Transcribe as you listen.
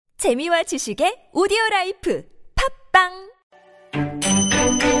재미와 지식의 오디오라이프 팝빵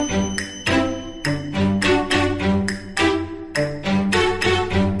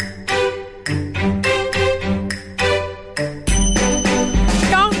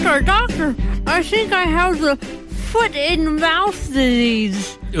Doctor, I think I have the foot and mouth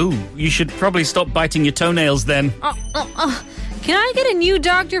disease. Ooh, you should probably stop biting your toenails then. Can I get a new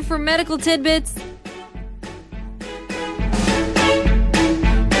doctor for Medical Tidbits?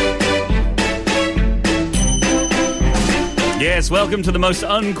 Yes, welcome to the most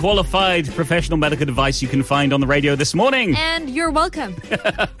unqualified professional medical advice you can find on the radio this morning. And you're welcome.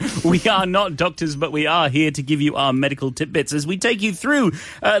 We are not doctors, but we are here to give you our medical tidbits as we take you through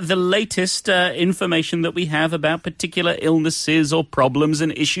the latest information that we have about particular illnesses or problems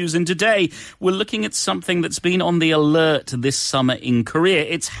and issues. And today, we're looking at something that's been on the alert this summer in Korea.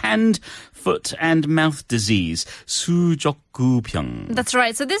 It's hand, foot and mouth disease, 수족구병. That's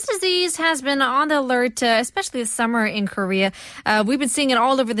right. So this disease has been on the alert, especially this summer in Korea. We've been seeing it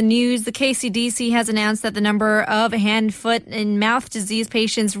all over the news. The KCDC has announced that the number of hand, foot, and mouth disease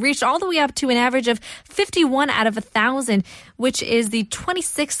patients reached all the way up to an average of 51 out of 1,000, which is the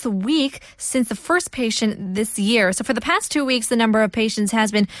 26th week since the first patient this year. So for the past 2 weeks, the number of patients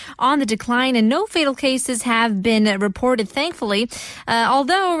has been on the decline, and no fatal cases have been reported, thankfully.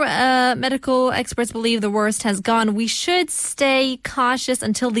 Although medical experts believe the worst has gone, we should stay cautious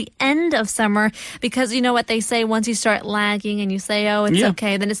until the end of summer because you know what they say, once you start lagging and you say, oh, it's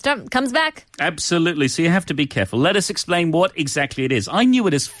okay, then it comes back. Absolutely. So you have to be careful. Let us explain what exactly it is. I knew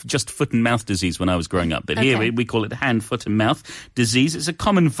it as just foot and mouth disease when I was growing up, but here we call it hand, foot and mouth disease. It's a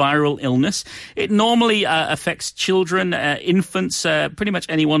common viral illness. It normally affects children, infants, pretty much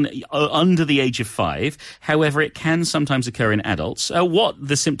anyone under the age of 5. However, it can sometimes occur in adults. What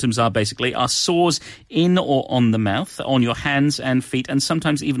the symptoms are basically are sores in or on the mouth, on your hands and feet, and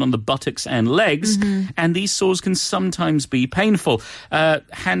sometimes even on the buttocks and legs. And these sores can sometimes be painful.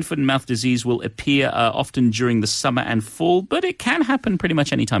 Hand, foot and mouth disease will appear often during the summer and fall, but it can happen pretty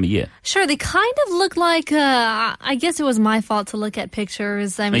much any time of year. Sure, they kind of look like, I guess it was my fault to look at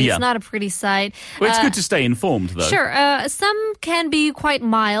pictures. I mean, it's not a pretty sight. Well, it's good to stay informed, though. Sure, some can be quite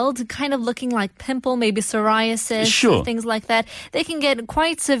mild, kind of looking like pimple, maybe psoriasis, things like that. They can get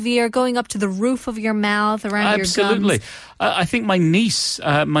quite severe, going up to the roof of your mouth, around your gums. Absolutely. I think my niece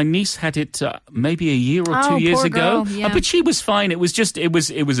had it maybe a year or 2 years ago, but she was fine. It was just it was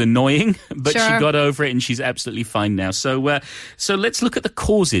annoying, but she got over it and she's absolutely fine now. So let's look at the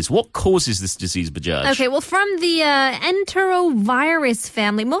causes. What causes this disease, Bajaj? Okay, well, from the enterovirus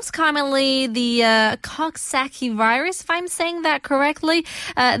family, most commonly the Coxsackie virus, if I'm saying that correctly.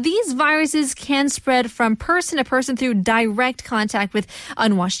 These viruses can spread from person to person through direct contact with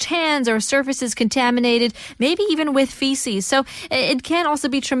unwashed hands or surfaces contaminated, maybe even with feces. So it can also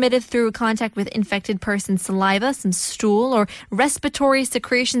be transmitted through contact with infected person's saliva, some stool, or respiratory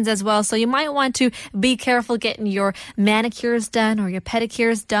secretions as well. So you might want to be careful getting your manicures done or your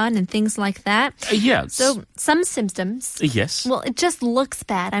pedicures done and things like that. So some symptoms. Yes. Well, it just looks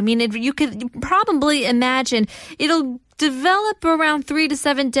bad. I mean, you could probably imagine it'll develop around 3 to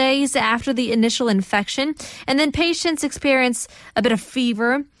 7 days after the initial infection. And then patients experience a bit of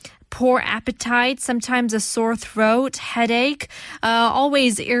fever, poor appetite, sometimes a sore throat, headache,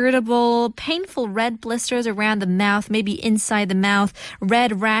 always irritable, painful red blisters around the mouth, maybe inside the mouth,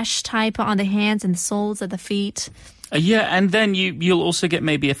 red rash type on the hands and soles of the feet. And then you'll also get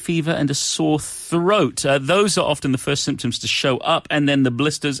maybe a fever and a sore throat. Those are often the first symptoms to show up, and then the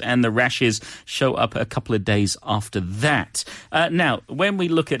blisters and the rashes show up a couple of days after that. Now, when we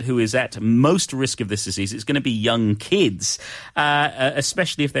look at who is at most risk of this disease, it's going to be young kids,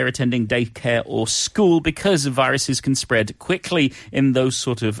 especially if they're attending daycare or school, because viruses can spread quickly in those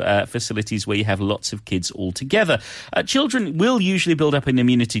sort of facilities where you have lots of kids all together. Children will usually build up an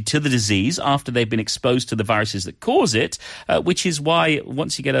immunity to the disease after they've been exposed to the viruses that cause it, which is why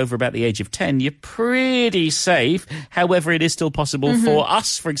once you get over about the age of 10, you're pretty safe. However, it is still possible for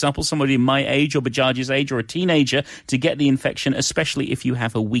us, for example, somebody in my age or Bajaj's age or a teenager to get the infection, especially if you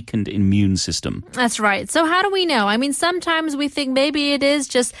have a weakened immune system. That's right. So how do we know? I mean, sometimes we think maybe it is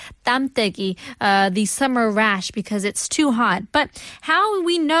just 땀떼기, the summer rash because it's too hot. But how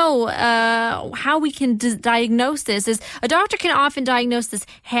we know how we can diagnose this is a doctor can often diagnose this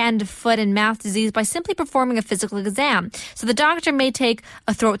hand, foot, and mouth disease by simply performing a physical exam. So the doctor may take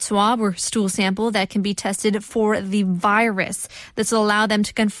a throat swab or stool sample that can be tested for the virus. This will allow them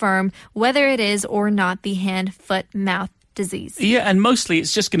to confirm whether it is or not the hand, foot, mouth disease. Yeah, and mostly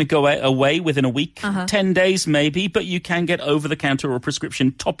it's just going to go away within a week, 10 days maybe, but you can get over-the-counter or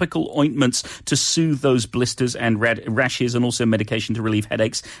prescription topical ointments to soothe those blisters and rashes, and also medication to relieve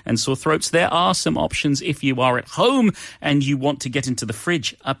headaches and sore throats. There are some options if you are at home and you want to get into the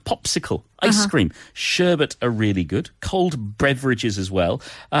fridge. A popsicle, ice cream, sherbet are really good, cold beverages as well,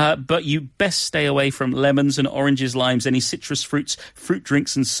 but you best stay away from lemons and oranges, limes, any citrus fruits, fruit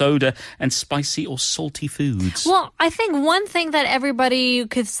drinks and soda, and spicy or salty foods. Well, I think one thing that everybody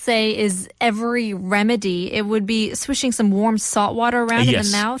could say is every remedy, it would be swishing some warm salt water around in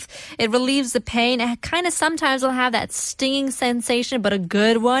the mouth. It relieves the pain. It kind of sometimes will have that stinging sensation, but a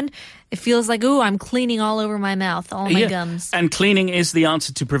good one. It feels like, ooh, I'm cleaning all over my mouth, all my gums. And cleaning is the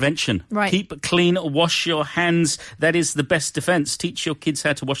answer to prevention. Right. Keep clean, wash your hands. That is the best defense. Teach your kids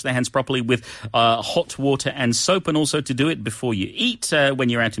how to wash their hands properly with hot water and soap, and also to do it before you eat, when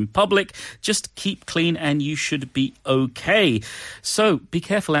you're out in public. Just keep clean and you should be okay. So be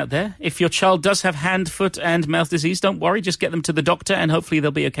careful out there. If your child does have hand, foot and mouth disease, don't worry. Just get them to the doctor and hopefully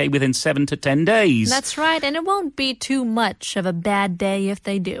they'll be okay within 7 to 10 days. That's right. And it won't be too much of a bad day if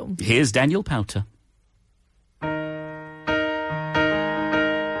they do. Here's Daniel Powter.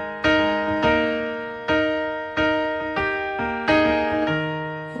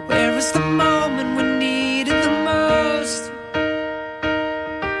 Where is the moment we needed the most?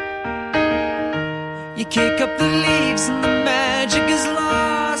 You kick up the leaves and the magic is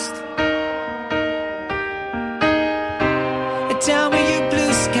lost. Tell me